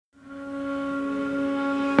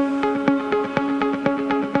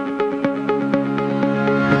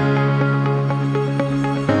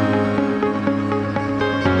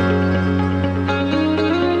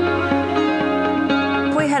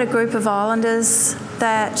We had a group of islanders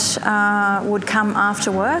that would come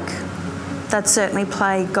after work. They'd certainly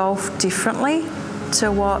play golf differently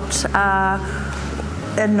to what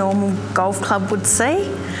a normal golf club would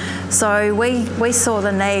see. So we saw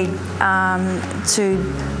the need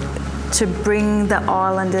to bring the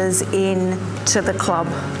islanders in to the club.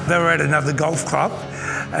 They were at another golf club.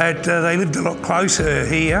 They lived a lot closer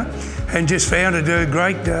here and just found it a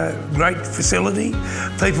great facility.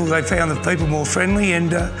 They found the people more friendly,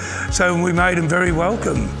 and so we made them very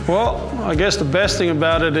welcome. Well, I guess the best thing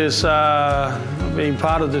about it is being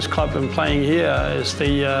part of this club and playing here is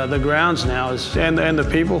the grounds now and the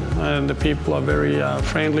people. And the people are very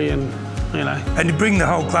friendly and, you know. And to bring the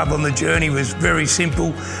whole club on the journey was very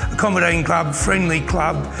simple. Accommodating club, friendly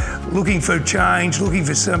club, looking for change, looking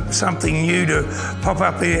for something new to pop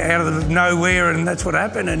up there out of nowhere, and that's what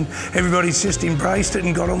happened, and everybody's just embraced it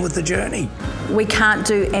and got on with the journey. We can't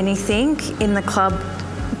do anything in the club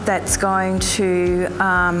that's going to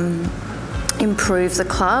improve the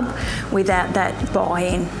club without that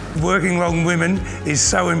buy-in. Working along women is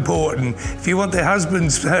so important. If you want their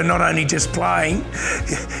husbands not only just playing,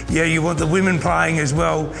 yeah, you want the women playing as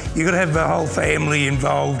well. You've got to have the whole family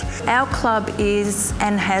involved. Our club is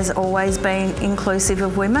and has always been inclusive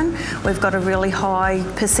of women. We've got a really high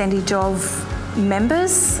percentage of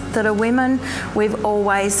members that are women. We've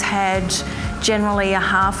always had generally a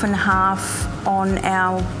half and half on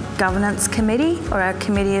our governance committee or our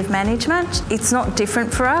committee of management. It's not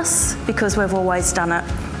different for us because we've always done it.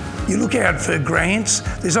 You look out for grants.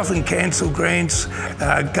 There's often council grants,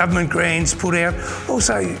 government grants put out.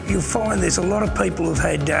 Also, you'll find there's a lot of people who've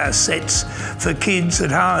had sets for kids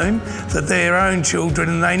at home for their own children,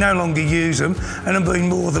 and they no longer use them and have been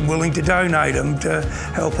more than willing to donate them to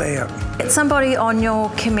help out. Get somebody on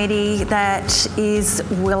your committee that is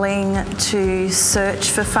willing to search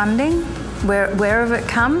for funding wherever it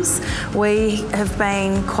comes. We have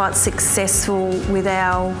been quite successful with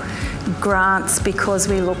our grants because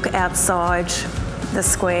we look outside the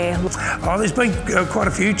square. Oh, there's been quite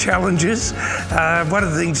a few challenges. One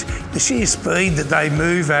of the things, the sheer speed that they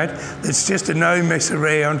move at, it's just a no mess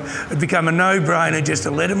around. It'd become a no-brainer just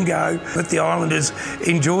to let them go. Let the islanders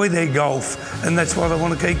enjoy their golf, and that's why they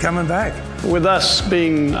want to keep coming back. With us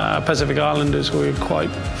being Pacific Islanders, we're quite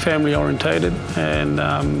family orientated, and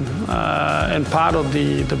part of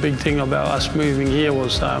the big thing about us moving here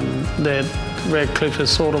was that Redcliffe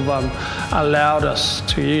has sort of allowed us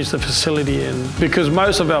to use the facility, and because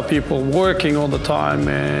most of our people working all the time,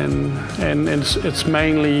 and it's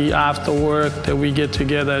mainly after work that we get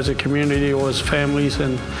together as a community or as families,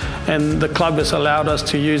 and the club has allowed us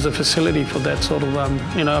to use the facility for that sort of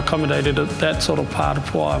accommodated that sort of part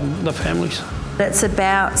for the families. It's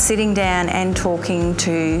about sitting down and talking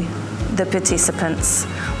to the participants,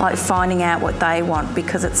 like finding out what they want,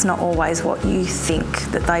 because it's not always what you think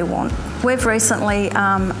that they want. We've recently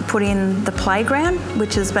put in the playground,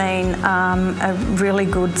 which has been a really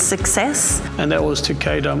good success. And that was to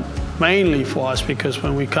cater mainly for us, because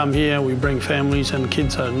when we come here, we bring families, and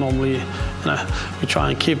kids are normally, we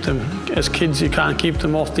try and keep them. As kids, you can't keep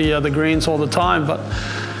them off the greens all the time, but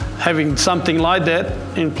having something like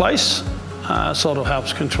that in place sort of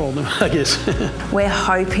helps control them, I guess. We're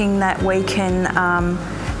hoping that we can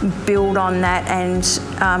build on that, and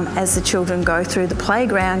as the children go through the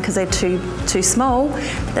playground, because they're too small,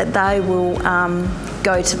 that they will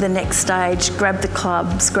go to the next stage, grab the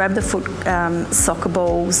clubs, grab the foot soccer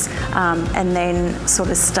balls, and then sort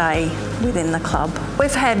of stay within the club.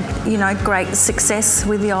 We've had, great success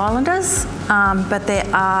with the Islanders, but there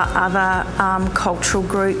are other cultural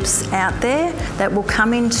groups out there that will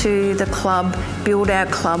come into the club, build our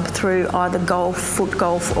club through either golf, foot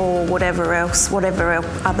golf, or whatever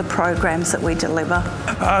other programs that we deliver.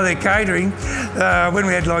 Oh, they're catering. When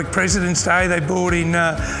we had like President's Day, they brought in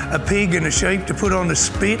a pig and a sheep to put on the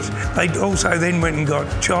spit. They also then went and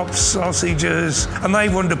got chops, sausages, and they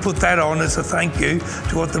wanted to put that on as a thank you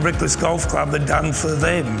to what the Reckless Golf Club had done for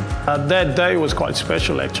them. That day was quite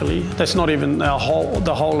special, actually. That's not even the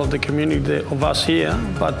whole of the community of us here,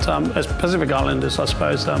 but as Pacific Islanders, I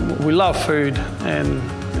suppose, we love food, and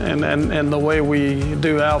the way we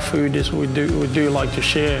do our food is we do like to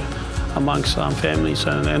share amongst families,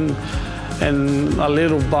 and And a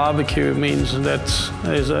little barbecue means that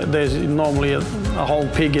there's normally a whole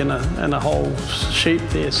pig and a whole sheep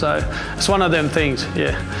there. So it's one of them things,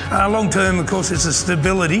 yeah. Long term, of course, it's the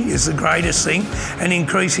stability is the greatest thing, and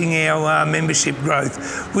increasing our membership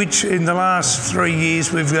growth, which in the last 3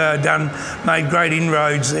 years we've made great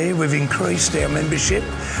inroads there. We've increased our membership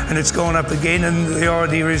and it's gone up again, and the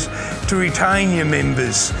idea is to retain your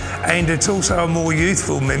members, and it's also a more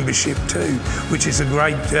youthful membership too, which is a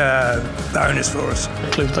great bonus for us.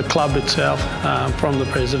 The club itself, from the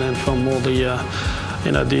president, from all the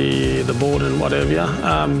the board and whatever,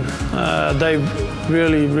 they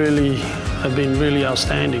really have been really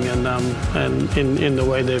outstanding, and in the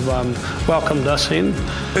way they've welcomed us in.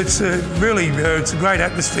 It's it's a great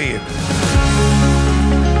atmosphere.